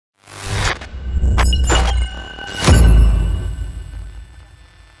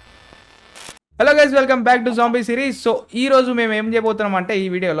Hello guys, welcome back to zombie series. So ఈ రోజు మేము ఏం చేయబోతున్నాం అంటే ఈ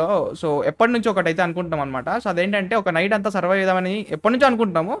వీడియోలో సో ఎప్పటి నుంచి ఒకటైతే అనుకుంటున్నాం అనమాట. సో అదేంటంటే ఒక నైట్ అంతా సర్వైవ్ చేద్దామని ఎప్పటి నుంచో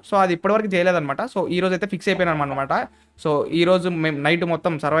అనుకుంటున్నాము. సో అది ఇప్పటివరకు చేయలేదన్నమాట. సో ఈ రోజు అయితే ఫిక్స్ అయిపోయినాం అనమాట. సో ఈ రోజు మేము నైట్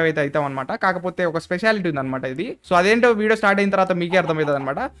మొత్తం సర్వైవ్ అయితే అవుతాం అనమాట. కాకపోతే ఒక స్పెషాలిటీ ఉందన్నమాట ఇది. సో అదేంటో వీడియో స్టార్ట్ అయిన తర్వాత మీకే అర్థమవుతుంది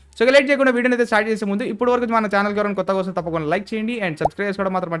అనమాట. సో లేట్ చేయకుండా వీడియోని అయితే స్టార్ట్ చేసే ముందు ఇప్పుడు వరకు మన ఛానల్ ఎవరైనా కొత్తగా వస్తే తప్పకుండా లైక్ చేయండి అండ్ సబ్స్క్రైబ్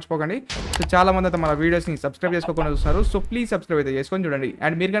చేసుకోవడం మాత్రం మర్చిపోకండి. సో చాలా మంది అయితే మన వీడియోస్ని సబ్స్క్రైబ్ చేసుకోకుండా చూస్తారు. సో ప్లీజ్ సబ్స్క్రైబ్ అయితే చేసుకొని చూడండి.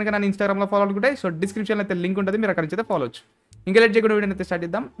 అండ్ మీరు కనుక నన్ను ఇన్స్టాగ్రామ్లో ఫాలో అనుకుంటే సో డిస్క్రిప్షన్లో అయితే లింక్ ఉంటుంది, మీరు అక్కడ నుంచి అయితే ఫాలో అవచ్చు. ఇంకా లేట్ చేయకుండా వీడియోని అయితే స్టార్ట్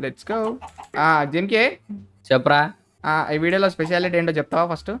చేద్దాం. Let's go. జెమ్కే చెప్పరా. ఈ వీడియోలో స్పెషాలిటీ ఏంటో చెప్తావా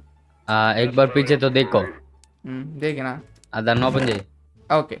ఫస్ట్? एक बार पीछे तो देखो. దేకినా దాన్ని ఓపెన్ చేయి.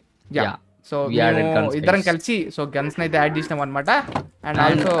 Okay yeah. సో ఇద్దరం కలిసి సో గన్స్ అయితే యాడ్ చేసినాం అనమాట. అండ్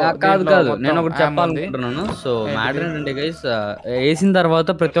ఆల్సో కాదు నేను ఒకటి చెప్పాలనుకుంటున్నాను. సో మ్యాటర్ ఏంటంటే గైస్, వేసిన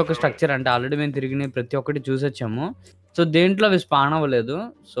తర్వాత ప్రతి ఒక్క స్ట్రక్చర్ అంటే ఆల్రెడీ మేము తిరిగి ప్రతి ఒక్కటి చూసొచ్చాము. సో దేంట్లో అవి స్పాన్ అవ్వలేదు.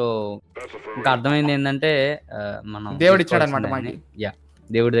 సో ఇంకా అర్థమైంది ఏంటంటే మనం దేవుడు ఇచ్చాడు అనమాట. యా,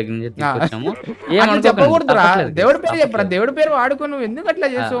 దేవుడి దగ్గర నుంచి తీసుకొచ్చాము. చెప్పకూడదురా, దేవుడి పేరు చెప్పరా, దేవుడి పేరు వాడుకో, నువ్వు ఎందుకు అట్లా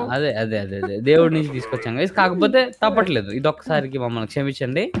చేసావు? అదే అదే అదే అదే దేవుడి నుంచి తీసుకొచ్చాం గైస్. కాకపోతే తప్పట్లేదు, ఇదొక్కసారికి మమ్మల్ని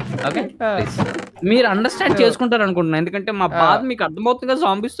క్షమించండి. ఓకే, మీరు అండర్స్టాండ్ చేసుకుంటారు అనుకుంటున్నాను, ఎందుకంటే మా బాధ మీకు అర్థమవుతుంది కదా.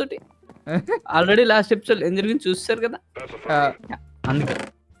 జాంబీస్ తోటి ఆల్రెడీ లాస్ట్ ఎపిసోడ్ ఏం జరిగింది చూస్తారు కదా, అందుకే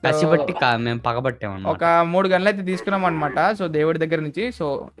కసిబట్టి మేము పగబట్టాము. ఒక 3 గన్లు అయితే తీసుకున్నాం అనమాట. సో దేవుడి దగ్గర నుంచి. సో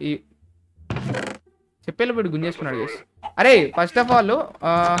ఈ చెప్పేలో వీడు గుంజేసుకున్నాడు గైస్. అరే ఫస్ట్ ఆఫ్ ఆల్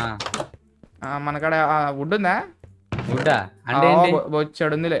మనకాడ వుడ్ ఉందా? వుడ్డా అంటే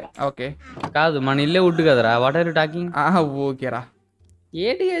వచ్చాడు ఉందిలే. ఓకే కాదు, మన ఇల్లే వుడ్ కదరా. What are you talking? ఓకేరా.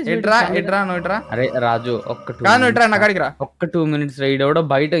 ఏంటి ఎట్రా ఎట్రా నువ్వు ఎట్రా? అరే రాజు ఎట్రా నా కాడికి రా. ఒక్క 2 minutes రైడ్ కూడా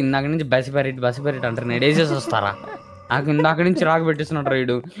బయట ఇందాక నుంచి బసిపెరెట్ అంటారు. నేడేసేసి వస్తారా? నాకు ఇందాక నుంచి రాక పెట్టిస్తున్నాడు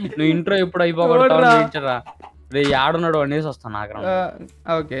రైడు. నువ్వు ఇంట్రో ఎప్పుడు అయిపోగొడతావురా? రే ఆడున్నాడు అనేసి వస్తాను నాకు.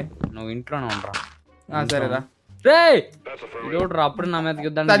 ఓకే నువ్వు ఇంట్లోనే ఉండరా. సరేరా. రే రా, అప్పుడు నా మీద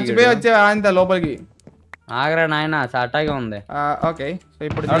చచ్చిపోయి వచ్చే అంత లోపలికి ఆగరా నాయన, అట్టాగే ఉంది. ఓకే సో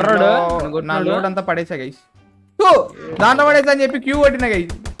ఇప్పుడు నా లోడ్ అంతా పడేసా గైస్. దాంట్లో పడేసా అని చెప్పి క్యూ కొట్టిన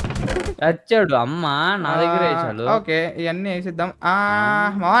గైస్. వచ్చాడు అమ్మ నా దగ్గర వేసాడు. ఓకే ఇవన్నీ వేసిద్దాం.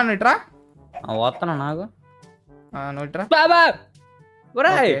 మావా నువ్వు ఇట్రా. వస్తాను నాకు నువ్వు ఇట్రా.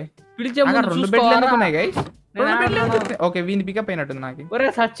 పిలిచే 2 బెడ్లు ఎందుకున్నాయి గైస్? ఓకే వీని పికప్ అయినట్టుంది నాకు. ఒరే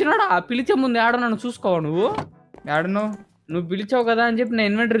సచ్చినాడా, పిలిచే ముందు ఆడ నన్ను చూసుకోవా నువ్వు? ఆడను నువ్వు పిలిచావు కదా అని చెప్పి నేను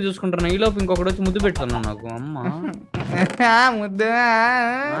ఇన్వెంటరీ చూసుకుంటున్నా. ఈ లోపు ఇంకొకటి వచ్చి ముద్దు పెడుతున్నావు నాకు. అమ్మ ముద్దు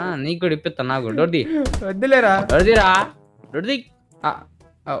నీకు కూడా ఇప్పిస్తా. నాకు డొడ్డి వద్దులేరా. డొడ్దిరా డొడ్ది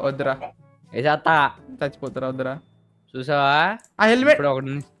వద్దురా, వేసేస్తా. చచ్చిపోతారా? వద్దురా. చూసావా ఆ హెల్మెట్ ఇప్పుడు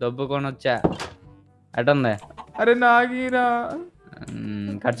ఒకటి దొబ్బుకొని వచ్చా. ఎటుంది? అరే నాగిరా.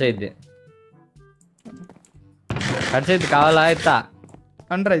 ఖర్చు అయిద్ది కావాలా? ఇస్తా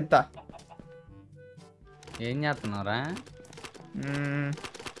అండ్రా ఇస్తా. ఏం చేస్తున్నావురా?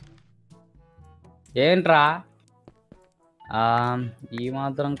 ఏంట్రా ఈ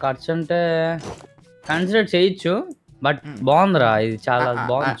మాత్రం ఖర్చు అంటే కన్సిడర్ చేయొచ్చు, బట్ బాగుందిరా. ఇది చాలా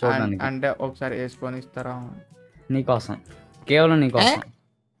బాగుంది చూడడానికి. అంటే ఒకసారి వేసుకొని ఇస్తారా? నీకోసం, కేవలం నీకోసం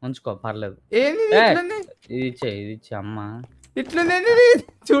ఉంచుకో, పర్లేదు. ఇది ఇచ్చే అమ్మ. ఇట్లుంది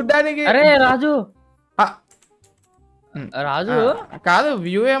చూడ్డానికి. అరే రాజు రాజు కాదు,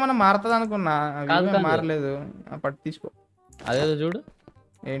 వ్యూ ఏమన్నా మారుతుంది అనుకున్నా, మారలేదు. పట్టు తీసుకో. అదేదో చూడు.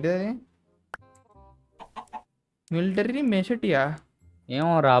 ఏంటిది అది? మిలిటరీ మెషటియా?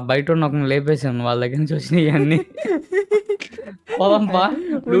 ఏమో రా, బయట ఉన్న ఒక లేపేసాను వాళ్ళ దగ్గర నుంచి వచ్చినాయి అన్ని.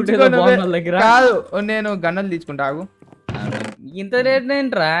 కాదు నేను గన్నలు తీసుకుంటా. ఆగు. ఇంత రేట్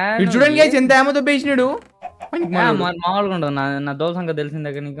ఏంట్రా? చూడండి ఎంత ఏమో దొబ్బేసినాడు. మామూలుగా ఉండదు నా దోల సంగతి తెలిసిన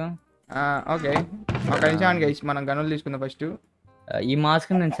దగ్గర నీకు. ఓకే ఒక నిమిషం గైస్, మనం గనులు తీసుకుందాం ఫస్ట్. ఈ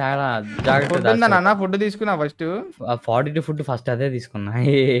మాస్క్ నేను చాలా జాగ్రత్త. ఫుడ్ తీసుకున్నా ఫస్ట్. 42 ఫుడ్ ఫస్ట్ అదే తీసుకున్నా.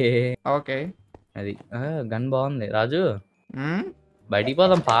 ఓకే అది గన్ బాగుంది. రాజు బయటికి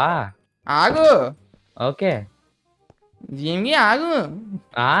పోదాం పా. ఆగు. ఓకే ఏమి ఆగు.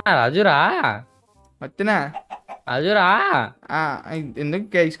 రాజురా వచ్చినా. రాజురా ఎందుకు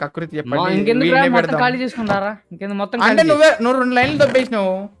గైస్ కకృతి చెప్పండి. ఇంకెందుకు ఖాళీ చేసుకుంటారా? ఇంకెందుకు మొత్తం అంటే నువ్వు 2 లైన్లు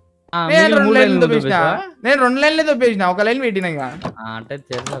దొబ్బేసినావు. నేను 2 లైన్లు దొబ్బేసిన. ఒక లైన్ పెట్టినా అంటే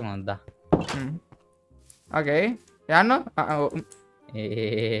చేద్దా. ఓకే యాను.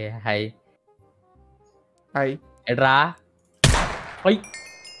 హాయ్ హాయ్ ఎట్రా?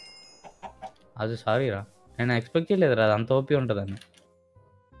 అది సారీ రా, నేను ఎక్స్పెక్ట్ చేయలేదు రా అంత ఓపి ఉంటుందని.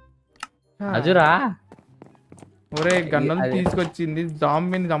 అజురా ఒరే గన్నులు తీసుకొచ్చింది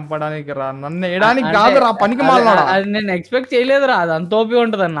జాంబీని చంపడానికి రా, నన్ను వేయడానికి కాదు రా, పనికి మాలనాడా. అది నేను ఎక్స్పెక్ట్ చేయలేదు రా, అది అంత ఓపి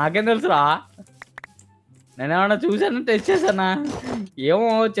ఉంటదని నాకేం తెలుసురా. నేనేమన్నా చూసాను టెస్ట్ చేశానా ఏమో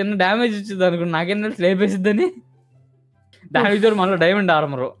చిన్న డ్యామేజ్ ఇచ్చింది అనుకున్నా నాకేం తెలుసు లేపేసిద్దని డ్యామేజ్ మళ్ళీ డైమండ్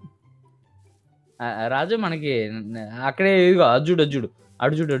ఆర్మరు రాజు మనకి అక్కడే ఇదిగో అజ్జుడు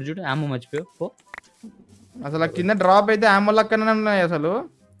అడుజుడు అమ్మ మర్చిపోయావు పో అసలు కింద డ్రాప్ అయితే యామ్మల్ అక్కడనే ఉన్నాయి అసలు.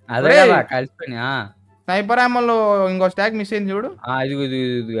 అదే కలిసిపోయినా స్నైపర్ యామ్మల్లో ఇంకో స్టాక్ మిస్ అయింది చూడు. ఇది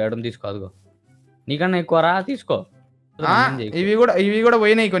ఎడం తీసుకో అదిగో నీకన్నా ఎక్కువరా తీసుకో. ఇవి కూడా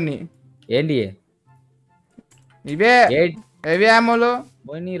పోయినాయి కొన్ని. ఏంటి ఇవే హెవీ యామ్మలు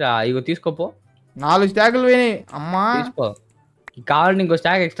పోయినరా ఇగో తీసుకోపో 4 స్టాకులు పోయినాయి అమ్మా. తీసుకో కావాలంటే ఇంకో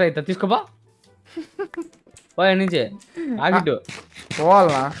స్టాక్ ఎక్స్ట్రా అవుతా తీసుకోపో పోయా నుంచి ఆగిట్టు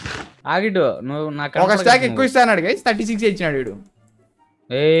పోవాలనా ఆగిట్టు నువ్వు నాకు ఒక స్టాక్ ఎక్కువ ఇస్తాను అడిగా 36 ఇచ్చినాడు వీడు.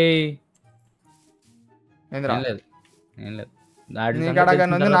 ఏం లేదు నీకు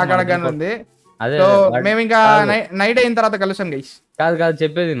అడగాను ఉంది నాకు అడగాను ఉంది. అదే మేము ఇంకా నైట్ అయిన తర్వాత కలుస్తాం గైస్. కాదు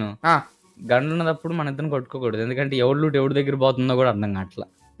చెప్పేది నువ్వు గండు ఉన్నప్పుడు మన ఇద్దరు కొట్టుకోకూడదు ఎందుకంటే ఎవరు లూట్ ఎవరి దగ్గర పోతుందో కూడా అర్థం కావట్లా.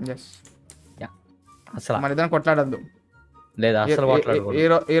 అసలు మన ఇద్దరం కొట్లాడద్దు లేదా అసలు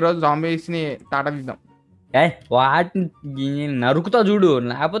కొట్లాడకూడదు. ఈ రోజు జాంబీస్ ని తాట తీద్దాం. వాటిని నరుకుతా చూడు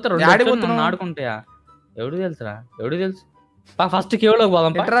లేకపోతే ఆడుకుంటాయా ఎవడు తెలుసు ఫస్ట్ కేవలోకి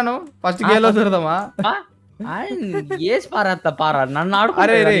పోదాం పెట్టరాను ఫస్ట్ కేవలో చూడదామా ఏసి పారా నన్ను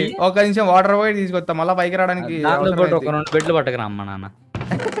ఆడుకుంటే ఒక నిమిషం వాటర్ పోయి తీసుకొస్తా మళ్ళీ పైకి రావడానికి. ఒక 2 బెడ్లు పట్టకరా అమ్మ నాన్న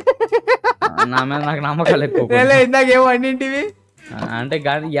నా మీద నాకు నమ్మకాలు ఎక్కువ. ఇందాకేమో అన్నింటివి అంటే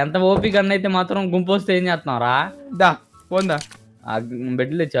ఎంత ఓపిక గన్ అయితే మాత్రం గుంపు వస్తే ఏం చేస్తున్నావురా పోందా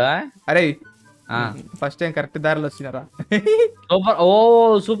బెడ్లు ఇచ్చా. అరే ఫస్ట్ టైం కరెక్ట్ దారిలో వచ్చినారా సూపర్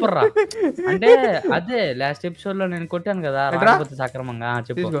సూపర్ రా అంటే అదే లాస్ట్ ఎపిసోడ్ లో నేను కొట్టాను కదా రాకపోతే సక్రమంగా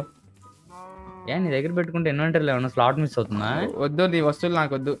చెప్పు. నీ దగ్గర పెట్టుకుంటే ఇన్వెంటరీలో ఏమన్నా స్లాట్ మిస్ అవుతుందా? వద్దు నీ వస్తువులు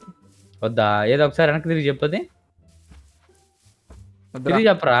నాకు వద్దా ఏదో ఒకసారి వెనక్కి తిరిగి చెప్పది తిరిగి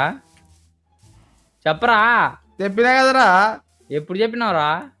చెప్పరా చెప్పినా కదరా ఎప్పుడు చెప్పినావురా?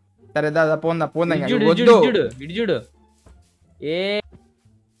 సరే దాదా పోందా ఇటు చూడు ఏ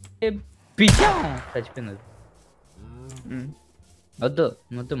పిచ్చా చచ్చిపోయింది వద్దు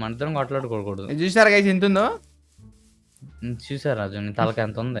మన ఇద్దరం కొట్లాడుకోకూడదు. చూసారా గైస్ ఎంత ఉందో చూసారా రాజు నీ తలక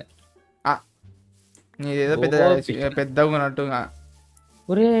ఎంత ఉంది నీదేదో పెద్దగా ఉన్నట్టుగా.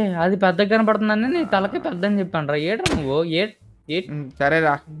 ఒరే అది పెద్దగా కనపడుతుందని నీ తలకి పెద్ద అని చెప్పాను రా ఏడ్రా నువ్వు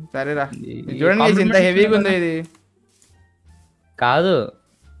సరేరా చూడండి ఇంత హెవీగా ఉంది. ఇది కాదు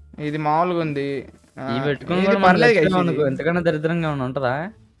ఇది మామూలుగా ఉంది. పెట్టుకుని ఎంతకన్నా దరిద్రంగా ఉంటుందా?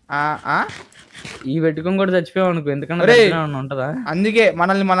 ఈ పెట్టుకుని కూడా చచ్చిపోయావు అనుకో ఎందుకన్నా దరిద్రంగా ఉంటుందా? అందుకే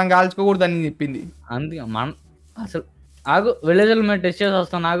మనల్ని మనం కాల్చుకోకూడదు అని చెప్పింది. అందుకే అసలు ఆగు విలేజ్ లో మేము టెస్ట్ చేసి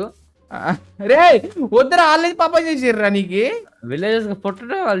వస్తాం ఆగు. రే వద్దరా ఆల్రెడీ పాపం చేసిర్రా నీకు విలేజెస్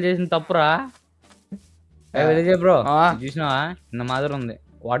పుట్టడం వాళ్ళు చేసిన తప్పురా. విలేజ్ బ్రో చూసినావా నిన్న మాదిరి ఉంది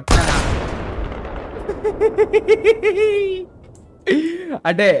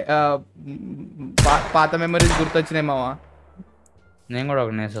అంటే పాత మెమరీస్ గుర్తొచ్చినాయి మావా. నేను కూడా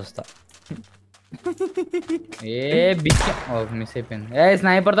ఒక నేసి వస్తా. మిస్ అయిపోయింది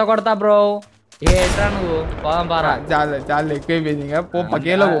స్నైపర్ తో కొడతా బ్రో. ఏట్రా నువ్వు పోదాం పారా చాలా ఎక్కువైపోయింది.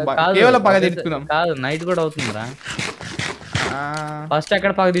 కాదు నైట్ కూడా అవుతుందిరా. ఫస్ట్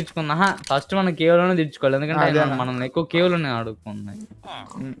ఎక్కడ పగ తెచ్చుకుందా ఫస్ట్ మనం కేవలం తెచ్చుకోవాలి ఎందుకంటే మనం ఎక్కువ కేవలం ఆడుకున్నాయి.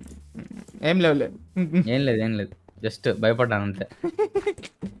 ఏం లేదు జస్ట్ భయపడ్డాను అంతే.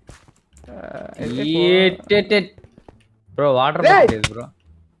 బ్రో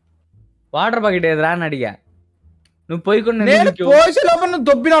వాటర్ బకెట్ ఏది రా అని అడిగా నువ్వు పోయి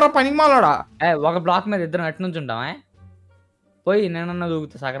దొబ్బినవరా పనికి మాలోడా. ఒక బ్లాక్ మీద ఇద్దరం అటు నుంచి ఉంటావా పోయి నేనన్నా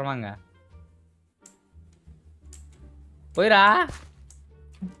దూకుతా సక్రమంగా పోయిరా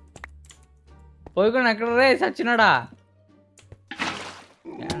పోయికొని ఎక్కడ రే సచ్చినాడా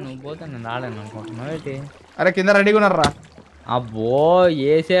నువ్వు పోతే నేను రాలేను అనుకుంటున్నావు ఏంటి? అరే కింద రెడీగా ఉన్నారా? అబ్బో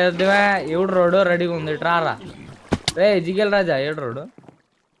ఏసేద్దా ఎవడు రోడ్డు రెడీగా ఉంది ఇట్రారా రే జిగేల్ రాజా ఏడు రోడ్డు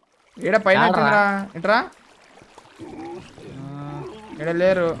ఈడ పైన ఇట్రా ఈడ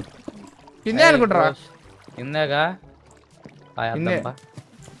లేరు కిందే అనుకుంటారా? కిందేగా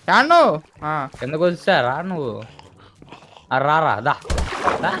కిందకు వచ్చారా నువ్వు రారా దా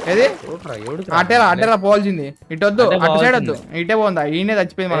అట్టేలా పోవాల్సింది ఇటు వద్దు అటు సైడ్ వద్దు ఇటే పోందా ఈయనే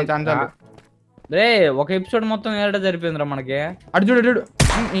చచ్చిపోయింది మన ఛాన్స్. రే ఒక ఎపిసోడ్ మొత్తం ఏడా జరిపోయిందిరా మనకి. అటు చూడు చూడు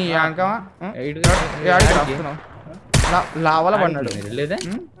లావాల పడినాడు లేదే.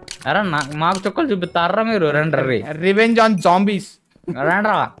 అరే మాకు చుక్కలు చూపిస్తారా మీరు? రండి రివెంజ్ ఆన్ జాంబీస్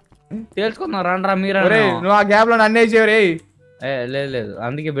రండ్రా తెలుసుకుందాం రండ్రా మీరు. నువ్వు ఆ గ్యాప్ లో నన్ను వేసేవరే. లేదు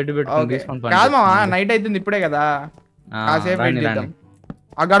అందుకే బెడ్ పెట్టుకుని తీసుకుంటాను. కాదు మా నైట్ అవుతుంది ఇప్పుడే కదా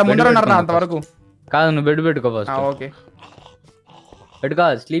అక్కడ ముందర ఉన్నారా అంతవరకు? కాదు నువ్వు బెడ్ పెట్టుకో ఓకే పెట్టుకో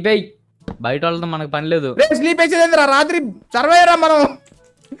స్లీప్ అయ్యి బయట వాళ్ళతో మనకు పని లేదు. స్లీప్ వేసేదేంద్రా రాత్రి సర్వైరా మనం.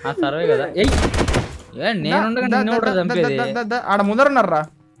 ఆ సర్వే కదా. నేను చంపేది ఆడ ముందరున్నారా?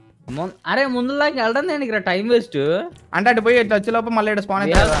 అరే ముందులాకి వెళ్ళడం నేను ఇక్కడ టైం వేస్ట్. అంటే అటు పోయి ఇట్లా వచ్చే లోపల మళ్ళీ స్పాన్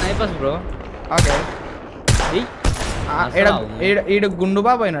స్నైపర్స్ బ్రో. ఓకే ఈడు గుండు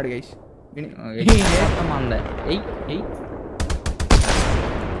బాబు అయినాడు గైస్.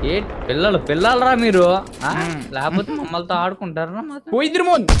 పిల్లలరా మీరు, లేకపోతే మమ్మల్తో ఆడుకుంటారా?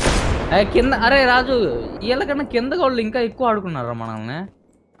 కింద అరే రాజు వీళ్ళకన్నా కింద వాళ్ళు ఇంకా ఎక్కువ ఆడుకున్నారా మనల్ని?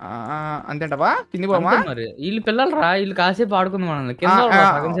 అంతేంటవా? కింది పోమా మరి వీళ్ళు పిల్లలరా, వీళ్ళు కాసేపు ఆడుకుంది మనల్ని, కింద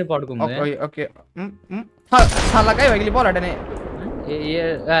సగం సేపు ఆడుకుంది. అలాగే వగిలిపోవాలటనే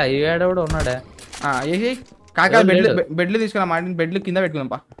ఏడ కూడా ఉన్నాడే. కాకా బెడ్లు తీసుకున్నా మాట, బెడ్లు కింద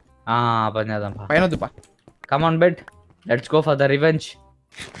పెట్టుకుందాంపా. పని చేద్దాం పైన వద్దుపా. కమాన్ bed, let's go for the revenge.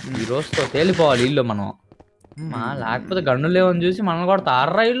 ఈ రోజుతో తేలిపోవాలి ఇల్లు మనం. లేకపోతే గన్ను లేవని చూసి మనల్ని కూడా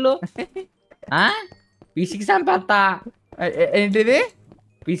తార్రా ఇల్లు. పిసికి చంపేస్తా. ఏంటిది?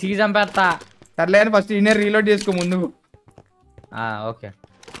 పిసికి చంపేస్తా. సర్లే అని ఫస్ట్ ఇన్నర్ రీలోడ్ చేసుకో ముందు. ఓకే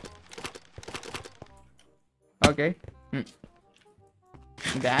ఓకే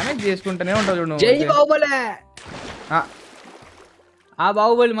డ్యామేజ్ చేసుకుంటూనే ఉంటావు చూడు. జై బాహుబలి. ఆ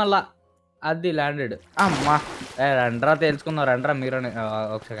బాహుబలి మళ్ళా అది ల్యాండెడ్. అమ్మా రండ్రా తెలుసుకుందాం, రండ్రా మీరు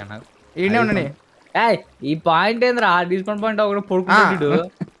ఒక సెకండ్. ఈయనే ఉండండి. ఈ పాయింట్ ఏంద్రా? డిస్కౌంట్ పాయింట్ ఒకటి పొడుకుంటాడు.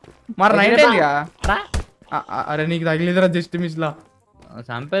 మరి నైట్ అయిందిగా. అరే నీకు తగిలిదిరా జస్ట్ మిస్ లా.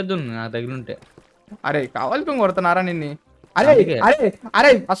 చంపేద్దు నాకు తగిలింటే. అరే కావాలి కొడుతున్నారా నిన్ను? అరే అరే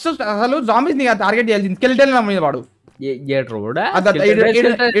అరే అసలు జాంబీస్ ని టార్గెట్ చేయాల్సింది. స్కెలిటన్ మీద వాడు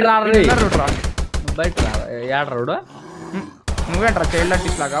నువ్వేంట్రా చైల్డ్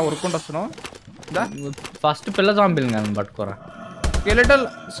ఆర్టిస్ట్ లాగా ఉరుక్కుంటూ వస్తున్నావు. ఫస్ట్ పిల్ల జాంబీలు కానీ పట్టుకోరా.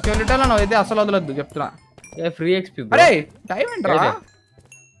 స్కెలిటల్ అని అయితే అసలు వదలొద్దు చెప్తున్నా. Free XP. అరే టైం ఏంట్రా?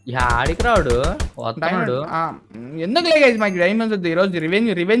 ఆడికి రాడు వస్తున్నాడు. ఎందుకు లేదు మాకు డైమండ్స్ వద్దు. ఈరోజు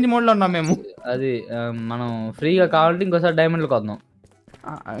రివెంజ్ మోడ్ లో ఉన్నాం మేము. అది మనం ఫ్రీగా కావాలంటే ఇంకోసారి డైమండ్లకు వద్దాం.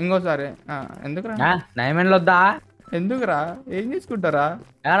 ఇంకోసారి ఎందుకురా డైమండ్లు వద్దా? ఎందుకురా? ఏం చేసుకుంటారా?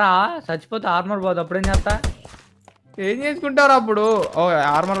 ఏరా చచ్చిపోతే ఆర్మర్ పోదు, అప్పుడేం చేస్తా? ఏం చేసుకుంటారా అప్పుడు? ఓ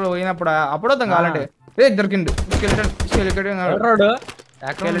ఆర్మర్ పోయినప్పుడు అప్పుడు వద్దాం కావాలంటే. దొరికిండు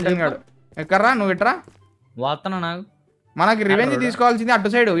ఎక్కడ్రా నువ్వు? ఇట్రా వస్తున్నా. నాకు మనకి రివెంజ్ తీసుకోవాల్సింది అటు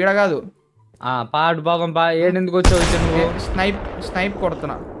సైడ్, ఈడ కాదు. పాడు బాబం ఏడెందుకు వచ్చావు నువ్వు? స్నైప్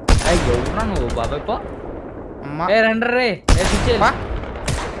కొడుతున్నా. ఎవరా నువ్వు బాబాయ్ పో. రండ్రే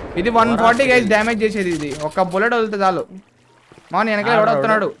ఇది 140 గైస్ డ్యామేజ్ చేసేది. ఇది ఒక్క బుల్లెట్ వదిలితే చాలు. మా వెనకాల ఎవడ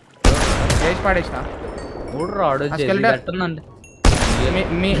వస్తున్నాడు? వేసి పాడేసిన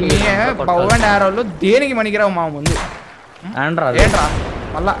బౌ అండ్ ఆరోలు దేనికి మణికిరావు మా ముందు. ఏంట్రా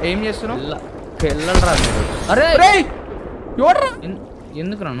మళ్ళా ఏం చేస్తున్నావు?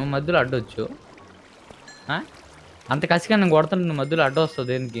 ఎందుకు నువ్వు మధ్యలో అడ్డొచ్చు? అంత కసిగా నేను కొడుతుంటే నువ్వు మధ్యలో అడ్డు వస్తావు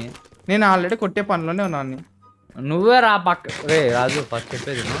దేనికి? నేను ఆల్రెడీ కొట్టే పనిలోనే ఉన్నాను. నువ్వే రా పక్క. రే రాజు ఫస్ట్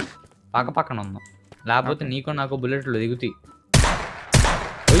చెప్పేది పక్క పక్కన ఉన్నావు, లేకపోతే నీకు నాకు బుల్లెట్లు దిగుతాయి.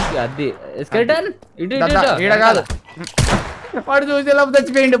 అది కాదు వాడు చూసేలా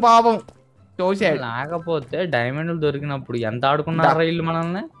చచ్చిపోయిండు పాపం. చూసాడు. లేకపోతే డైమండ్లు దొరికినప్పుడు ఎంత ఆడుకున్నారా ఇల్లు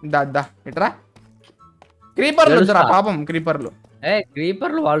మనల్ని. దా ఇట్రా. క్రీపర్లు పాపం క్రీపర్లు.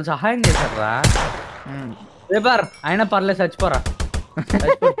 క్రీపర్లు వాళ్ళు సహాయం చేశారా? క్రీపర్ అయినా పర్లేదు చచ్చిపోరా.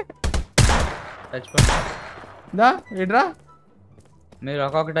 దా ఇట్రా. మీరు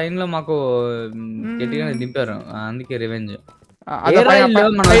ఒక్కొక్క టైంలో మాకు గట్టిగానే దింపారు, అందుకే రివెంజ్.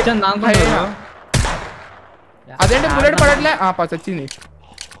 అదేంటి బుల్లెట్ పడట్లే? చచ్చింది.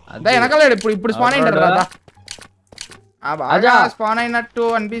 వెనకాలేడు ఇప్పుడు స్పాన్ అయింటారు కదా. బాగా స్పాన్ అయినట్టు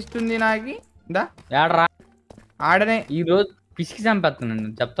అనిపిస్తుంది నాకు. ఏడరా ఆడనే ఈ రోజు పిసికి చంపేస్తున్నాను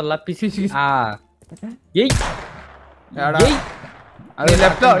చెప్తా. పిసికి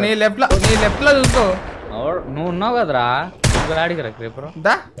నీ లెఫ్ట్ లో చూసుకో. నువ్వు ఉన్నావు కదరా ఆడికి రా క్రీపర్.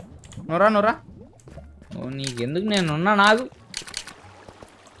 దా నువ్వురా. నీకెందుకు నేనున్నా. నాకు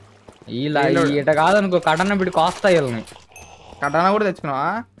ఇలా ఇట కాదనుకో కటన పెట్టి కోస్తాయి వీళ్ళని. కటానా కూడా తెచ్చుకున్నావా?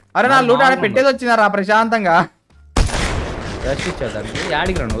 అరే నా లూట ఆడ పెట్టేది వచ్చినారా ప్రశాంతంగా. రెస్ట్ ఇచ్చేదానికి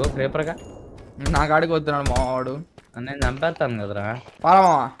ఆడికి రా నువ్వు క్రీపర్గా. నాకు ఆడికి వస్తున్నాడు మావాడు. నేను చంపేస్తాను కదరా.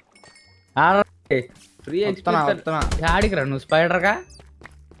 పాలమావా ఫ్రీ ఆడికి రా నువ్వు స్పైడర్గా.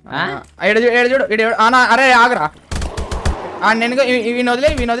 అరే ఆగరా. నేను వీని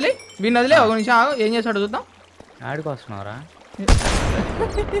వదిలే ఒక నిమిషం ఆగు. ఏం చేస్తాడు చూద్దాం. ఆడికి వస్తున్నావురా?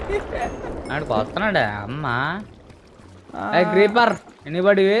 ఆడికి వస్తున్నాడా? అమ్మా క్రీపర్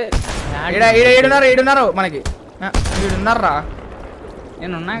ఎనీబడి ఏడున్నారు మనకి. వీడున్నారా?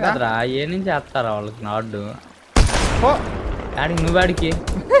 నేను ఉన్నా కదరా. ఏ నుంచి వేస్తారా వాళ్ళకి నాడు? ఆడికి నువ్వు ఆడికి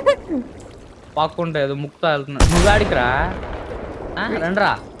పాక్కుంటా ఏదో ముక్తా వెళ్తున్నా. నువ్వు ఆడికిరా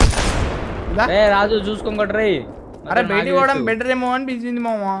రండ్రా. రే రాజు చూసుకోండి రే. అరే బయటికి పోవడం బెటర్ ఏమో అనిపించింది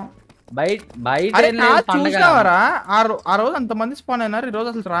మామ. బయట చూసావరా ఆ రోజు అంతమంది స్పాన్ అయినారు, ఈ రోజు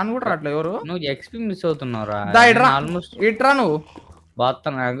అసలు రాను కూడా రావట్లేదు ఎవరు. నువ్వు ఎక్స్పీ మిస్ అవుతున్నావురా. ఆల్మోస్ట్ ఇట్రా నువ్వు బాత్తా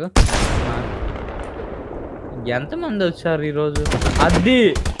నాకు. ఎంతమంది వచ్చారు ఈరోజు? అది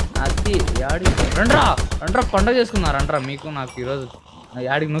రండ్రా పండగ చేసుకున్నారంట్రా మీకు నాకు ఈరోజు.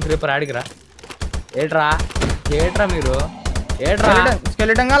 యాడికి నువ్వు రేపు ఆడికిరా. ఏట్రా మీరు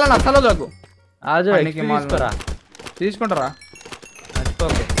స్కెలిటన్ కాల అసలు నాకు తీసుకుంటారా?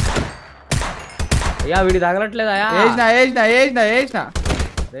 ఓకే అయ్యా వీడి తగలట్లేదా?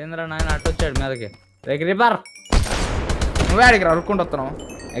 రేంద్ర నాయన అట్టు వచ్చాడు మీదకి. రిపేర్ నువ్వే అడిగి అరుక్కుంటూ వస్తున్నావు.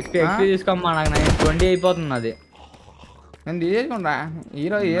 ఎక్స్పీ తీసుకోమ్మా. నాకు 20 అయిపోతుంది. అది నేను తీసుకుంటా.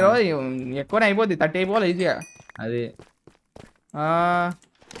 ఈరోజు ఎక్కువనే అయిపోద్ది, 30 అయిపోవాలి ఈజీగా. అది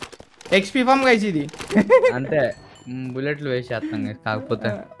ఎక్స్పీ ఫామ్ గా ఇది అంతే. బుల్లెట్లు వేసేస్తాం. కాకపోతే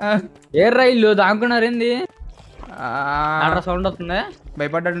ఏ రైళ్ళు దాక్కున్నారేంది? సౌండ్ వస్తుంది.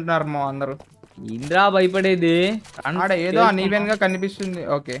 భయపడ్డారు మా అందరూ. ఇంద్రా భయపడేది ఏదో అనీవెన్ గా కనిపిస్తుంది.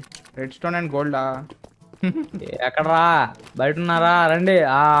 ఓకే రెడ్ స్టోన్ అండ్ గోల్డా ఎక్కడరా? బయట ఉన్నారా? రండి.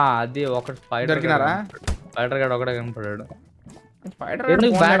 అది ఒకటి దొరికినారా? స్పైడర్ గాడు ఒకటే కనపడాడు.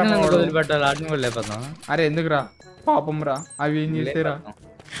 వదిలిపెట్టాలి ఆటిని కూడా లేకపోతాం. అరే ఎందుకురా పాపం రా, అవి ఏం చేస్తారా?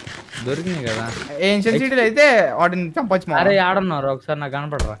 దొరికినాయి కదా ఏన్షియన్ సిటీలో అయితే వాటిని చంపచ్చు. అరే ఆడున్నారు ఒకసారి నాకు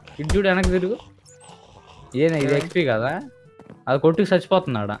కనపడరా. ఇటు చూడు వెనక్కి తిరుగు. ఇది ఎక్స్పీ కదా, అది కొట్టుకు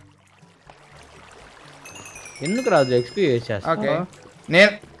చచ్చిపోతున్నాడా? ఎందుకు రాజు ఎక్స్పీ వేసేస్తా?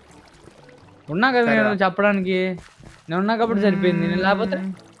 నేను ఉన్నా కదా నేను చెప్పడానికి. నేను ఉన్నా కాబట్టి సరిపోయింది. నేను లేకపోతే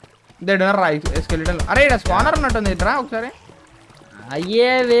అరే ఇక్కడ స్పానర్ ఉన్నట్టుంది. ఇట్రా ఒకసారి.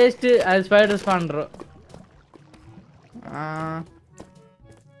 అయ్యే వేస్ట్, అది స్పైడర్ స్పానర్.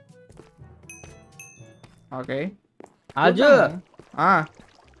 ఓకే రాజు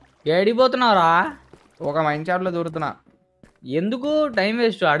ఏడిపోతున్నావురా? ఒక మైండ్ షాట్ లో దూరుతున్నా. ఎందుకు టైం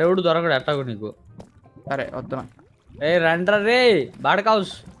వేస్ట్? ఆడెవడు దొరకడు ఎట్టాగు నీకు. సరే వస్తున్నా. రండ్రా రే బాడ్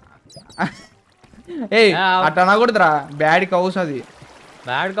కౌస్. అట్లా అనకూడదురా, బ్యాడ్ కౌస్. అది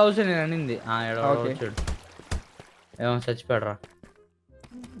బ్యాడ్ కౌస్ నేను అనింది. వచ్చాడు ఏమో చచ్చిపోయాడురా.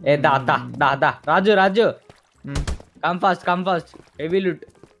 రాజు కంఫాస్ట్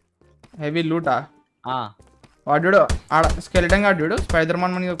హెవీ లూటా? వాడు ఆడ స్కెలిటన్ గాడు స్పైడర్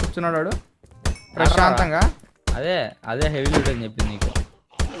మ్యాన్ మీద కూర్చున్నాడు వాడు ప్రశాంతంగా. అదే హెవీ లూట్ అని చెప్పింది నీకు.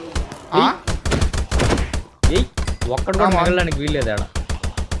 ఒక్కడు కూడా మిగలడానికి వీల్లేదు ఆడ.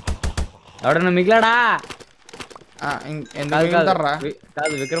 ఎవడన్నా మిగిలాడా?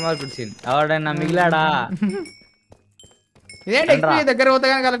 కాదు విక్రమార్కుడు సీన్. ఎవడైనా మిగిలాడా? దగ్గర పోతే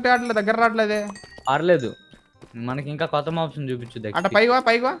కానీ కలెక్ట్ కావట్లేదు, దగ్గర రావట్లేదే. పర్లేదు మనకి ఇంకా కొత్త ఆప్షన్ చూపించు. అట్ట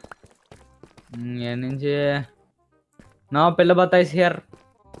పైగా నుంచి నా పిల్ల బత్తాయి హియర్.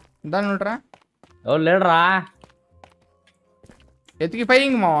 దాని ఉంటారా? ఎవరు లేడరా? ఎతికి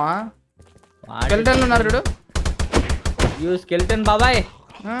పైంగ్ మావా. స్కెలిటన్లు ఉన్నారు చూడు. స్కెలిటన్ బాబాయ్.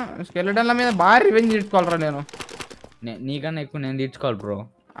 స్కెలిటన్ల మీద బాగా రివెంజ్ తీసుకోవాలరా నేను. నీకన్నా ఎక్కువ నేను తీర్చుకోవాలి బ్రో.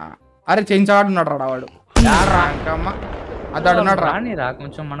 అరే చెంచాడున్నాడు రా వాడు. అతడున్నాడు రా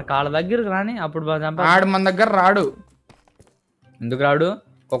కొంచెం మన కాళ్ళ దగ్గరకు రాని. అప్పుడు ఆడు మన దగ్గర రాడు. ఎందుకు రాడు?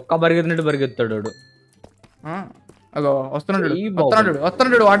 ఒక్క పరిగెత్తినట్టు పరిగెత్తాడు వాడు. అగో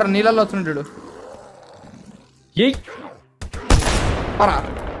వస్తున్నాడు వాటర్ నీళ్ళల్లో వస్తున్నాడు.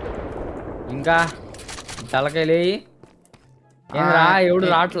 ఇంకా తలకాయలే ఏంద్రా? ఎవడు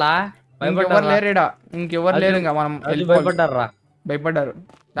రాట్లా? భయపడ్డారు లేరేడా? ఇంకెవరు లేరు. ఇంకా మనం భయపడ్డారు.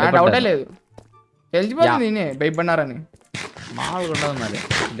 డౌటే లేదు, తెలిసిపోతుంది నేనే భయపడ్డారని. మామూలుగా ఉండదు మరి.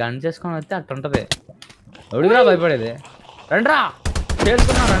 గన్ చేసుకొని వస్తే అట్టుంటది. ఎవడిరా భయపడేది? రండ్రా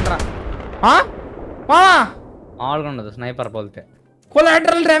చేసుకున్నా రండ్రా. మామూలుగా ఉండదు స్నైపర్ పోలితే.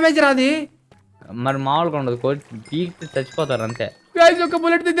 కొలాటరల్ డ్యామేజ్ రాది మరి. మామూలుగా ఉండదు, పీకి చచ్చిపోతారు అంతే. ఒక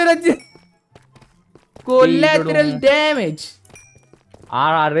బుల్లెట్ తిద్దరచ్చి కొలాటరల్ డ్యామేజ్.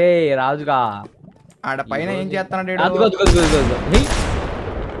 అరే రాజుగా ఆడ పైన ఏం చేస్తున్నాడు?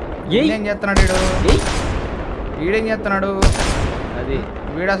 ఏం చేస్తున్నాడు వీడేం చేస్తున్నాడు? అది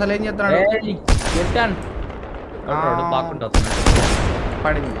వీడు అసలు ఏం చేస్తున్నాడు?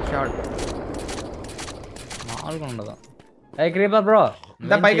 పడింది షాట్. మామూలుగా ఉండదు. క్రీపర్ బ్రో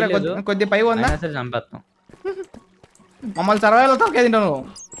కొద్ది పై ఉందా? చంపేస్తాం. మమ్మల్ని సర్వైవల్ తొక్కే తింటావు నువ్వు,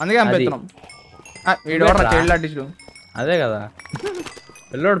 అందుకే చంపేస్తున్నాం. Child artist. అదే కదా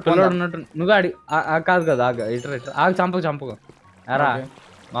పిల్లోడు ఉన్నట్టు. నువ్వు ఆడి కాదు కదా. ఆగు చంపకు. ఎరా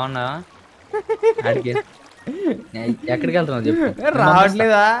బాగున్నా? ఆడికి ఎక్కడికి వెళ్తున్నావు చెప్పు.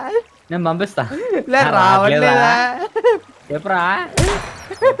 రావట్లేదా? నేను పంపిస్తా. రావట్లేదా? చెప్పరా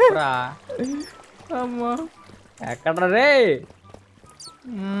చెప్పరా అమ్మా ఎక్కడ రే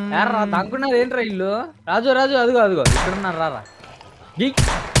ఎర్రా తగ్గున్నది ఏంట్రా ఇల్లు రాజు రాజు అదిగో అదిగో ఇక్కడ ఉన్నారు రారా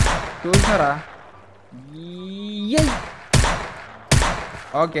చూసారా ఈయ్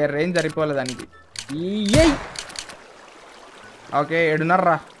ఓకే రేంజ్ సరిపోలేదు దానికి ఈయ్ ఓకే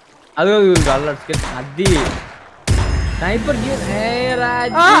ఏడున్నారా అదిగో అదిగో అది స్నైపర్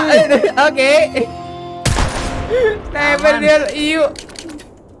రాజు okay sniper EU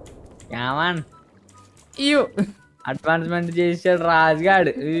common EU advancement చేసాడు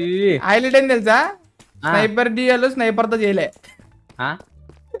రాజుగాడు హైలైట్ ఏం తెలుసా స్నైపర్ డిఎల్ స్నైపర్ తో చేయలే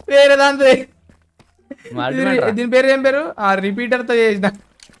వేరే దాంతో దీని పేరు ఏం పేరు రిపీటర్ తో చేసిన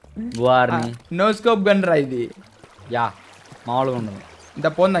నో స్కోప్ గన్ రా ఇది యా మామూలుగా ఉండదు ఇంత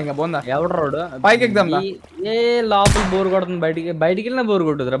పోందా ఇంకా పోందా ఎవడు రోడ్ పైకి ఎగ్జామ్ ఏ లోపల బోర్ కొడుతుంది బయటికి వెళ్ళినా బోర్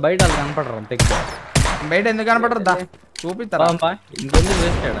కొట్టుదురా బయట వాళ్ళు కనపడరు అంత ఎక్కువ బయట ఎందుకు కనపడరా చూపిస్తారా ఇంకెందుకు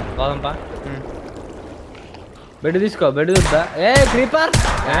వేస్తాడా పోదంపా బెడ్ తీసుకో బెడ్ వద్దా ఏ క్రీపర్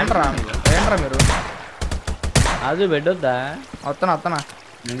ఏంట్రా ఏంట్రా మీరు అది బెడ్ వద్దా వస్తానా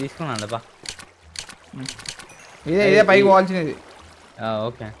నేను తీసుకున్నాను బా ఇదే పైకి పోవాల్సినది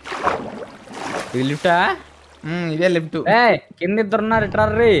ఓకే ఇది లిఫ్టా ఇదే లిఫ్ట్ ఏ కింద ఇద్దరు ఉన్నారు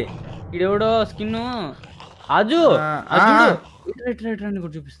ఇట్రీ ఇడెవడో స్కిన్ అజు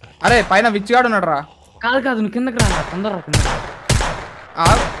చూపిస్తా అరే పైన విచ్చిగాడు ఉన్నాడు రా కాదు కాదు నువ్వు కిందకి రా తొందర కింద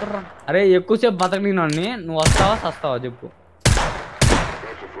అరే ఎక్కువసేపు బతకలేని నువ్వు వస్తావా సస్తావా చెప్పు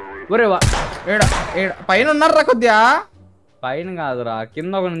ఒరే పైన ఉన్నారా కొద్దిగా పైన కాదురా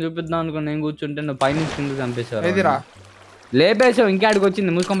కింద ఒక చూపిద్దాం అనుకుని నేను కూర్చుంటే నువ్వు పైన కింద చంపేశావు ఏదిరా లేపేసావు ఇంకాడికి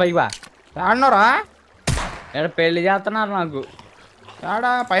వచ్చింది మూసుకొని పైకి బా ఆడినోరా ఎక్కడ పెళ్లి చేస్తున్నారు నాకు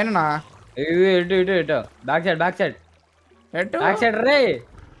ఆడా పైన ఇటు ఇటు ఇటు బ్యాక్ సైడ్ బ్యాక్ సైడ్ రే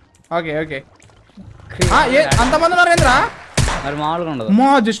ఓకే ఓకే అంతమంది ఉన్నారు ఏంద్రా మరి మామూలుగా ఉండదు మా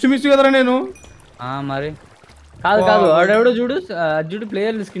జస్ట్ మిస్ కదరా నేను మరి కాదు కాదు వాడెవడో చూడు చూడు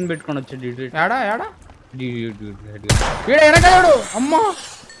ప్లేయర్ స్కిన్ పెట్టుకొని వచ్చాడు ఇటు ఏడా ఏడా వెనకాడు అమ్మా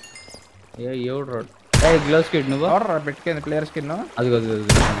ఎవడు రోడ్ గ్లోవ్ స్కిన్ నువ్వు పెట్టుకుంది ప్లేయర్ స్కిన్ అది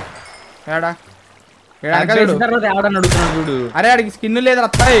ఏడా అడుగుతున్నాడు చూడు అరే ఆడికి స్కిన్ లేదు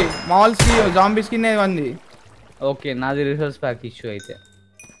వస్తాయి మామూలు జాంబీ స్కిన్ ఉంది ఓకే నాది రిసోర్స్ ప్యాక్ ఇష్యూ అయితే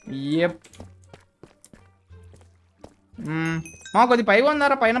మా కొద్ది పైగా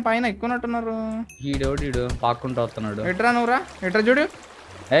ఉందారా పైన పైన ఎక్కువనట్టున్నారు ఈడోడు పాక్కుంటూ వస్తున్నాడు ఎట్రా నువ్వురా ఎట్రా చూడు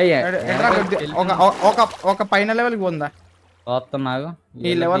ఒక పైన లెవెల్కి పోందా వస్తున్నాగు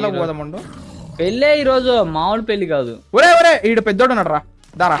ఈ లెవెల్లో పోదామండు పెళ్ళే ఈరోజు మామూలు పెళ్లి కాదు ఒరే ఈడు పెద్దోడు ఉన్నాడు రా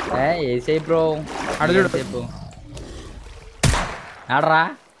దారా ఏసై బ్రో అడు చూడు చెప్పు ఆడరా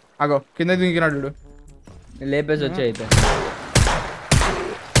అగో కింద దిగినాడు చూడు లేపేసి వచ్చి అయితే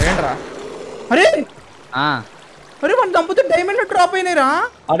ఏంట్రా అరే అరే మన దంపతి డైమండ్ డ్రాప్ అయినాయిరా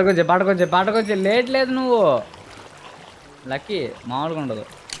పాటకొచ్చి లేట్ లేదు నువ్వు లక్కీ మామూలుగా ఉండదు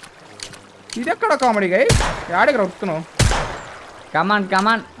ఇది ఎక్కడ కామెడీ గై యాడికి రొక్కుతున్నావు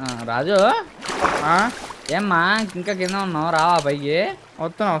కమాన్ రాజు ఏమ్మా ఇంకా కింద ఉన్నావు రావా పైకి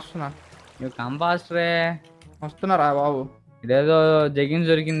వస్తున్నా నువ్వు కంపాస్టరే వస్తున్నారా బాబు ఇదేదో జగిన్స్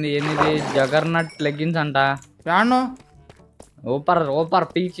దొరికింది ఏంది జగర్నట్ లెగ్గిన్స్ అంట యాడ్ను ఓపర్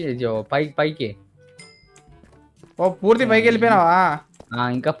పీచి పైకి పూర్తి పైకి వెళ్ళిపోయినావా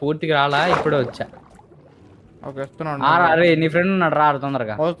ఇంకా పూర్తిగా రాలా ఇప్పుడే వచ్చా ఓకే వస్తున్నాను అరే నీ ఫ్రెండ్ ఉన్నాడు రా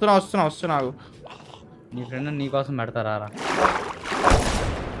తొందరగా వస్తున్నా నీ ఫ్రెండ్ నీ కోసం పెడతారా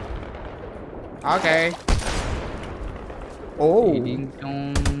okay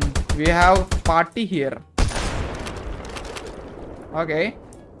we have party here okay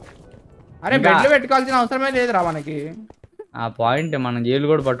అరే బెడ్లు పెట్టుకోవాల్సిన అవసరమే లేదురా మనకి ఆ పాయింట్ మనం జైలు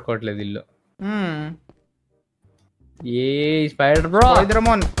కూడా పట్టుకోవట్లేదు ఇల్లు ఏ స్పైడర్ బ్రో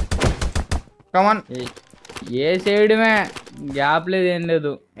ఇద్రమోన్ కమాన్ ఏ చేయడమే గ్యాప్ లేదు ఏం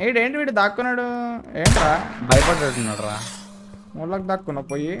లేదు ఏంటి వీడు దాక్కున్నాడు ఏంట్రా భయపడుతున్నాడు రా మూలకు దాక్కున్నా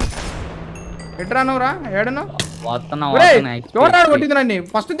పోయి ఎట్రా నువ్వు రా ఏడను వస్తున్నావు కొట్టింది నన్ను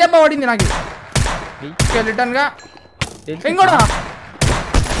ఫస్ట్ దెబ్బ పడింది నాకు రిటర్న్ గా ఇంకోడా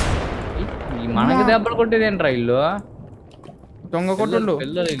మనకి దెబ్బలు కొట్టేది ఏంట్రా ఇల్లు దొంగ కొట్టుండు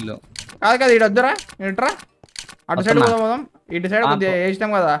ఇల్లు కాదు ఇటు వద్దురా ఇట్రా అటు సైడ్ పోదాం ఇటు సైడ్ కొద్దిగా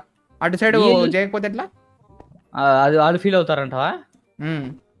వేసినాం కదా అటు సైడ్ చేయకపోతే ఎట్లా అది వాళ్ళు ఫీల్ అవుతారంటవా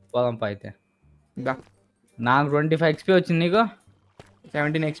పోదాంపా అయితే నాకు 25 XP వచ్చింది నీకు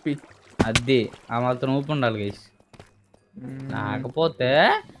 17 XP అది ఆ మాత్రం ఊపు ఉండాలి గైస్ లేకపోతే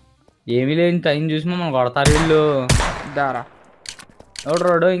ఏమీ లేని టైం చూసి మమ్మల్ని కొడతారు వీళ్ళు దారా ఎవడు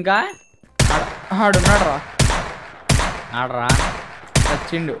రోడ్డు ఇంకా ఆడున్నాడు రా ఆడరా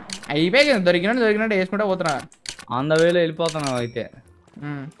వచ్చిండు అయిపోయి దొరికినట్టు వేసుకుంటా పోతున్నా ఆన్ ద వేలో వెళ్ళిపోతున్నావు అయితే.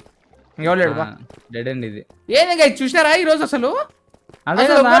 ఇంకెవరు డెడ్ అండ్ ఇది ఏంది గైస్ చూసినారా ఈ రోజు అసలు అదే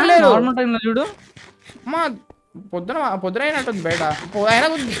అసలు ఎవ్వరు లేరు. నార్మల్ టైంలో చూడు అమ్మా పొద్దున అయినట్టుంది బయట. అయినా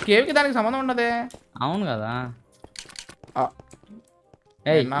కేవ్కి దానికి సంబంధం ఉండదే. అవును కదా. ఆ.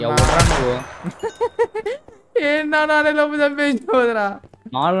 ఏయ్ ఎవరా నువ్వు? ఏంటా నానే లోపు చంపేసిరా.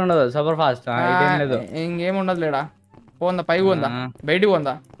 మామూలుగా ఉండదు సూపర్ ఫాస్ట్ ఇదేం లేదు. ఇంకేం ఉండదు లేడా. పోందా పైకి పోందా బయటికి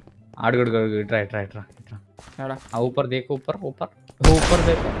పోందా. అడుగు ట్రై ऊपर देखो ऊपर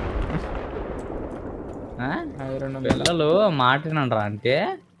देखो పిల్లలు మాటినండ్రా అంటే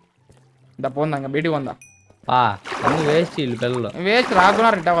పోందా ఇంకా బయటికి పోందా. వేస్ట్ వీళ్ళు పిల్లలు వేస్ట్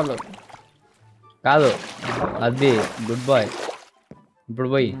రాకున్నారు ఇట్ట వాళ్ళు కాదు. అది గుడ్ బాయ్. ఇప్పుడు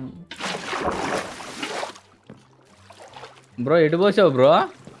పోయి బ్రో ఎటు పోసావు బ్రో?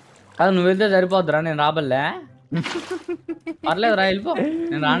 కాదు నువ్వు వెళ్తే సరిపోద్దురా, నేను రాబల్లే. పర్లేదు రా వెళ్ళిపో,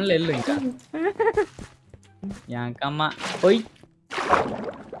 నేను రానులే వెళ్ళు. ఇంకా యాకమ్మ పోయి.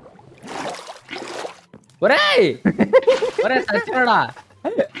 ఒరేయ్ సచ్చినాడా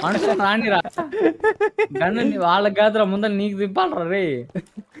మనుషులు రానిరా. గన్ను వాళ్ళకి కాదురా, ముందర నీకు తిప్పాలరా రే.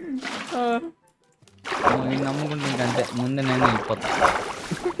 నేను నమ్ముకుంటే ఇంకంతే, ముందే నేను వెళ్ళిపోతా.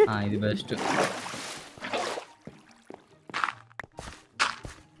 ఇది బెస్ట్.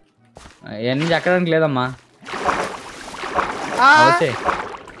 ఇవన్నీ ఎక్కడానికి లేదమ్మా.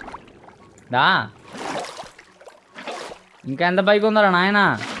 దా ఇంకా ఎంత పైకి ఉందరా నాయన.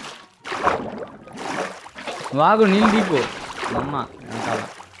 వాగు నీళ్ళు దీపు అమ్మ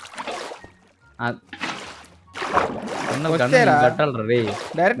కట్టాలరా రే.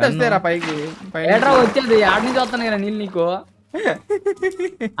 డైరెక్ట్ వస్తేరా పైకి. ఏట్రా వచ్చేది ఆడి నుంచి వస్తాను కదా నీళ్ళు నీకు.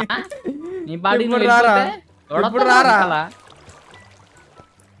 నీ పాటి రారా.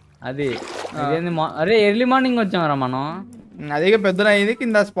 అది అరే ఎర్లీ మార్నింగ్ వచ్చామరా మనం. అదే పెద్దన అయింది,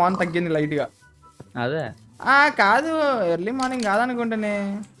 కింద స్పాన్ తగ్గింది లైట్ గా. అదే కాదు ఎర్లీ మార్నింగ్ కాదనుకుంటేనే.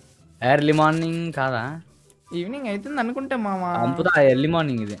 ఎర్లీ మార్నింగ్ కాదా? ఈవినింగ్ అవుతుంది అనుకుంటే మామ. పంపుతా ఎర్లీ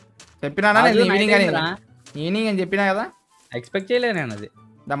మార్నింగ్ ఇది చెప్పినా ఈవినింగ్ అని. ఈవినింగ్ అని చెప్పినా కదా. ఎక్స్పెక్ట్ చేయలేదు నేను అది.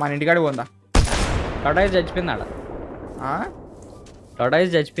 మన ఇంటికాడికి పోందా. టొటైజ్ చచ్చిపోయింది ఆడ. టొటైజ్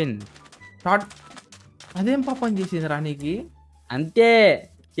చచ్చిపోయింది. అదేం పాపం చేసింది రా నీకు? అంతే,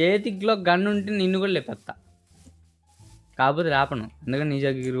 చేతిలో గన్ను ఉంటే నిన్ను కూడా లేపెత్తా. కాకపోతే లేపను, ఎందుకంటే నీ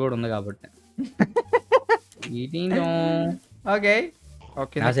దగ్గర కూడా ఉంది కాబట్టి.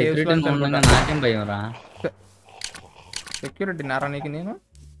 నాకేం భయం రా. సెక్యూరిటీ నారా నీకు నేను?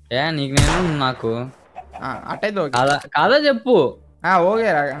 నీకు నేను నాకు అట్టయితే కాదా చెప్పు. ఓకే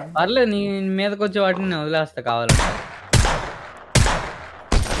రా పర్లేదు, నీ మీదకి వచ్చే వాటిని నేను వదిలేస్తా కావాలంటే.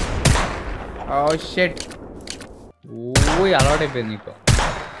 అలవాటు అయిపోయింది నీకు.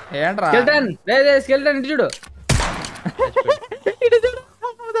 ఏంట్రా స్కెల్టన్ ఇటు చూడు.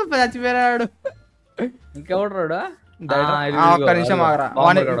 చచ్చిపోయాడు. ఇంకెవడు రాడు? ఒక్క నిమిషం ఆగరా,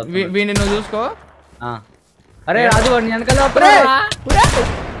 వీడిని నువ్వు చూసుకో. అరే రాజు వాడిని వెనకాల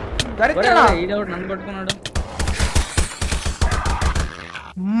నన్ను పట్టుకున్నాడు.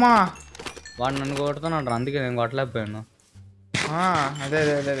 వాడు నన్ను కొడుతున్నాడు, అందుకే నేను కొట్టలేకపోయాను. అదే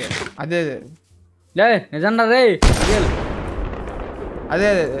అదే అదే అదే అదే లే నిజంగా రే. అదే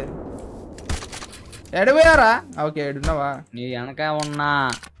అదే అదే ఎడిపోయారా? ఓకే ఎడున్నావా? నీ వెనక ఉన్నా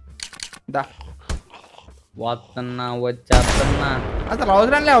దా వస్తున్నా వచ్చేస్తున్నా. అసలు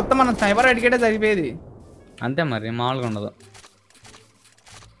అవసరం లే, వస్తా మనం స్నైపర్ అడిగేటే సరిపోయేది. అంతే మరి, మామూలుగా ఉండదు.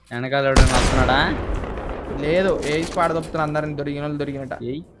 వెనకాల ఎవడైనా వస్తున్నాడా? లేదు, ఏ పాడ తప్పుతున్నా అందరిని దొరికిన వాళ్ళు దొరికినట్ట.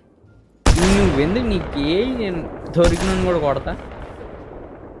 నువ్వెందుకు నీకు నేను దొరికిన కూడా కొడతా.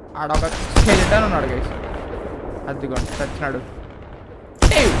 ఆడొక స్కెలిటన్ ఉన్నాడు గైస్, అదిగోండి చచ్చినాడు.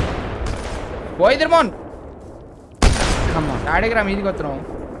 పోయిద్రమోన్ డాడీకి రా, మీదికి వస్తున్నావు.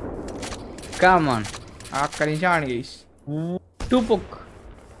 కమాన్ అక్కడ నిమిషం ఆడి గైస్. టుపుక్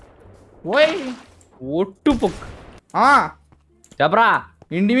ఓయ్ ఒట్టుపుక్ చెప్పరా.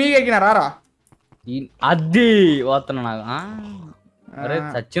 ఇంటి మీకు ఎక్కిన రారా. అది వస్తున్నా నాకు. అరే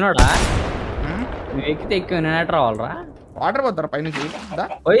చచ్చినాడా? నువ్వు ఎక్కితే ఎక్కువ నేనెట్ రావాలరా. వాటర్ పోతారా పైనుంచి?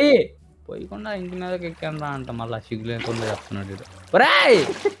 పోయి పోయకుండా ఇంటి మీదకి ఎక్కాను రా అంట. మళ్ళీ సిగ్గు లేకుండా చెప్తున్నాడు.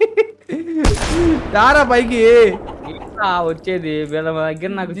 దారా పైకి వచ్చేది వీళ్ళ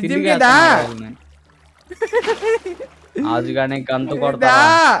దగ్గర నాకు ఆజుగానే గంతు కొడతా.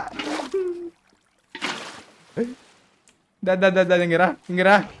 ఇంగిరా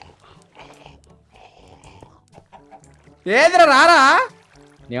ఇంగిరా. ఏదిరా రారా.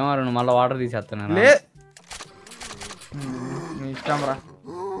 ఏమో నువ్వు మళ్ళీ వాటర్ తీసేస్తాను. ఇష్టం రా.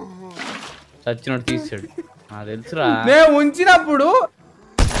 చచ్చినట్టు తీసాడు నాకు తెలుసురా. నేను ఉంచినప్పుడు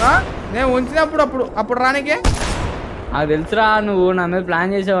అప్పుడు రానికే నాకు తెలుసురా, నువ్వు నా మీద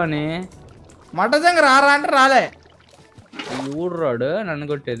ప్లాన్ చేసావని. మటజంగా రారా అంటే రాలే. ఊర్రాడు నన్ను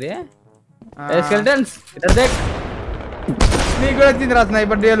కొట్టేది. ఆ, స్కెల్టన్స్ నీకు కూడా వచ్చింది రా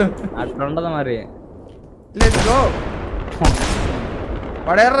స్నైపర్ డేలు. అట్లా ఉండదు మరి. Let's go.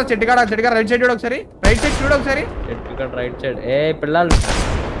 పడేరా చెట్టుకాడ రైట్ సైడ్ చూడు ఒకసారి. రైట్ సైడ్ చూడు ఒకసారి. చెట్టు రైట్ సైడ్. ఏ పిల్లలు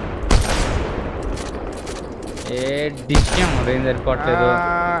ఏ డిష్యం ఏం సరిపోవట్లేదు.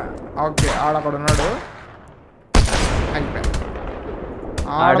 ఓకే ఆడక్కడ ఉన్నాడు.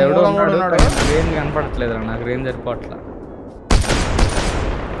 ఆడెవడో ఉన్నాడు. రేంజ్ కనపడట్లేదు నాకు. రేంజ్ సరిపోవట్లా.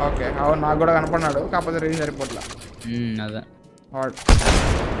 ఓకే అవును నాకు కూడా కనపడినాడు. కాకపోతే రేంజ్ సరిపోట్లా. అదే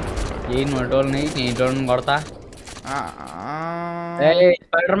ఏ నోటోళ్ళని నేను కొడతా.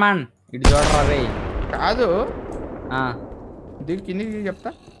 స్పైడర్ మ్యాన్ ఇటు చూడరా రే. కాదు దీనికి కిందికి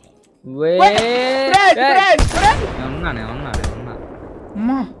చెప్తా.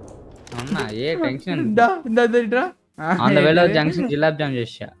 ఉన్నా ఏ టెన్షన్. ఆన్ ద వేలో జంక్షన్ జిలాబ్ జామ్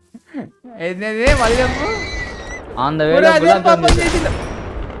చేసా. ఆన్ ద వేలో గులాబ్ జామ్ చేసా.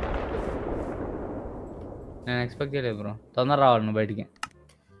 నేను ఎక్స్పెక్ట్ చేయలేదు బ్రో. తొందర రావాలి నువ్వు బయటికి.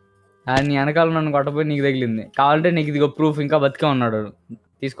 నీ వెనకాల నన్ను కొట్టపోయి నీకు తగిలింది. కావాలంటే నీకు ఇదిగో ప్రూఫ్. ఇంకా బతికే ఉన్నాడు.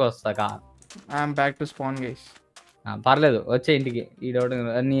 తీసుకొస్తా. Back to span guys. పర్లేదు వచ్చే ఇంటికి. ఈ డౌట్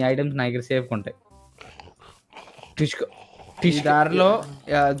నీ ఐటమ్స్ నా దగ్గర సేఫ్ ఉంటాయి. తీసుకో. ఈ దారిలో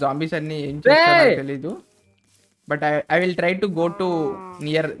జాంబీస్ అన్ని ఏం చేస్తారో తెలీదు. But I will try to go to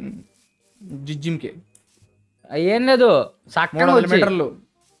near gym కి. ఏం లేదు సక్కంగా మీటర్లు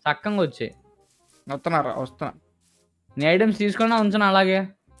సక్కంగా వచ్చాయి. వస్తున్నా. నీ ఐటమ్స్ తీసుకున్నా ఉంచనా? అలాగే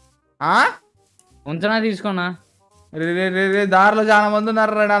ఉంచనా తీసుకున్నా? దారిలో చాలా మంది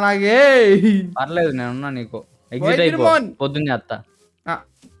ఉన్నారు. నాకే పర్లేదు నేనున్నా. నీకు ఎగ్జిట్ అయిపో. పొద్దున్న చేస్తా.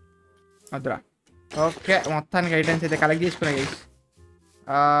 వద్దురా. ఓకే మొత్తానికి ఐటమ్స్ అయితే కలెక్ట్ చేసుకున్నా గైస్.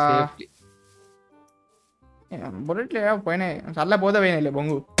 బుల్లెట్లే పోయినాయి. చల్ల పోతే పోయినాయిలే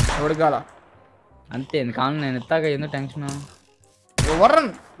బొంగు. ఉడకాల అంతే కాను. నేను ఎత్తాక ఎందుకు టెన్షన్. ఎవరు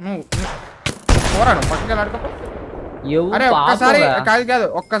నువ్వు పోరాడు పక్కకి అడుకోపో. అరే ఒక్కసారి కాదు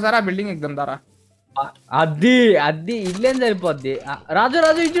ఒక్కసారి ఆ బిల్డింగ్ ఎగ్దాం దారా. అది ఇల్లేం సరిపోద్ది. రాజు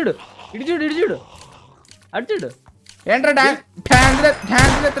ఇటు చూడు అటు చూడు. ఏంట్రా డ్యాన్స్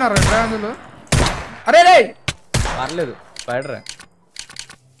ఎత్తున్నారు డ్యాన్సులు. అరే రే పర్లేదు స్పైడర్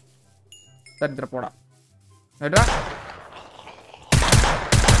దరిద్ర పోడా. ఎట్రా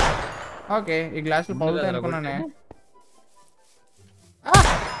ఓకే ఈ గ్లాసులు పగులుతాయి అనుకున్నానే.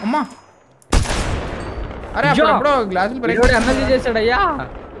 అమ్మా అరే అప్పుడు గ్లాసులు ఎమ్మెల్యే చేశాడయ్యా.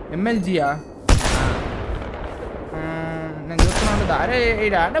 ఎమ్మెల్జీయా? నేను చూస్తున్నాను. అరే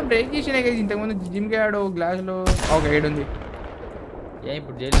ఈడ బ్రేక్ చేసినాయి కదా ఇంతకుముందు. జిమ్కి ఆడు గ్లాసులు. ఓకే ఏడుంది.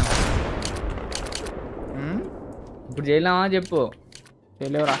 ఇప్పుడు చేయలేమా? ఇప్పుడు చేయలేమా చెప్పు.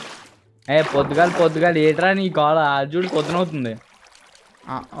 చేయలేవురా. పొద్దుగాలు ఏట్రా నీ కాల్. చూడు పొద్దునవుతుంది.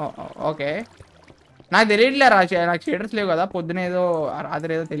 ఓకే నాకు తెలియట్లే రా. నాకు షేడర్స్ లేవు కదా. పొద్దున ఏదో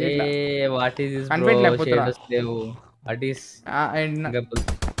రాత్రి ఏదో తెలియట్లే.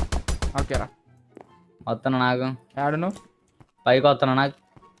 ఓకేరా వస్తున్నా. నాకు ఆడును పైకి వస్తున్నా. నాకు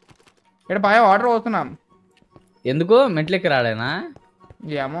ఇక్కడ పై వాటర్ పోతున్నాం. ఎందుకు మెట్లెక్కి రాడేనా?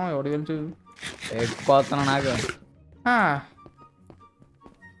 ఏమో ఎవడు తెలుసు. ఎక్కువ వస్తున్నా. నాకు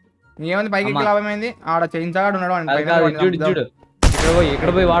ఏమైంది పైకి లాభమైంది. ఆడ చేయించాడు ఉన్నాడు.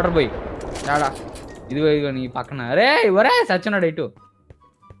 ఇక్కడ పోయి వాటర్ పోయి. ఇదిగో నీ పక్కన. అరే ఇవరే సచ్చినాడు. ఇటు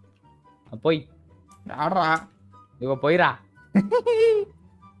పోయి ఆడరా. ఇగో పోయిరా.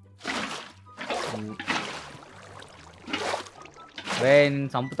 రే నేను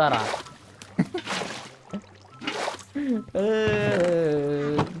చంపుతారా?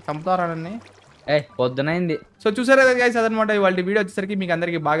 చంపుతారా నన్ను? పొద్దునైంది. సో చూసారు కదా గైస్, అదనమాట ఇవాళ వీడియో వచ్చేసరికి మీకు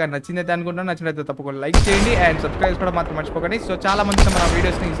అందరికీ బాగా నచ్చిందైతే అనుకుంటున్నాను. నచ్చినైతే తప్పకుండా లైక్ చేయండి అండ్ సబ్స్క్రైబ్ కూడా మాత్రం మర్చిపోకండి. సో చాలా మంది మన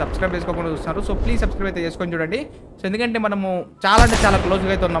వీడియోస్ని సబ్స్క్రైబ్ చేసుకోకుండా చూస్తున్నారు. సో ప్లీజ్ సబ్స్క్రైబ్ అయితే చేసుకొని చూడండి. సో ఎందుకంటే మనము చాలా అంటే చాలా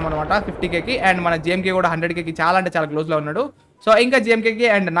క్లోజ్గా అయితే ఉన్నాం అనమాట 50Kకి. అండ్ మన JMK కూడా 100Kకి చాలా అంటే చాలా క్లోజ్లో ఉన్నాడు. సో ఇంకా JMKకి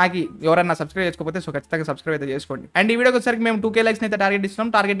అండ్ నాకు ఎవరైనా సబ్స్క్రైబ్ చేసుకోకపోతే సో ఖచ్చితంగా సబ్స్క్రైబ్ అయితే చేసుకోండి. అండ్ ఈ వీడియోకి వచ్చేసరికి మేము 2K లైక్స్ అయితే టార్గెట్ ఇస్తున్నాం.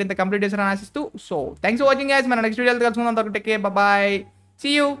 టార్గెట్ అయితే కంప్లీట్ చేస్తారని ఆశిస్తూ so thanks for watching guys. మన నెక్స్ట్ వీడియోలో కలుసుకుందాం. Take care, bye,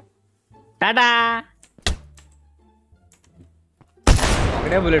 see you, Tata.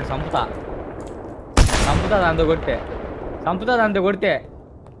 ఒకటే బుల్లెట్ చంపుతా దాంతో కొడితే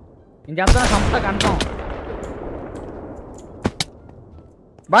నేను చెప్తాను. చంపుతా కన్ఫర్మ్.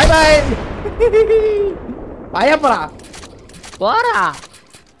 Bye bye. బాయ్ చెప్పరా. పోరా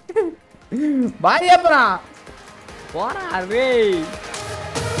బాయ్ చెప్పరా. పోరా రే.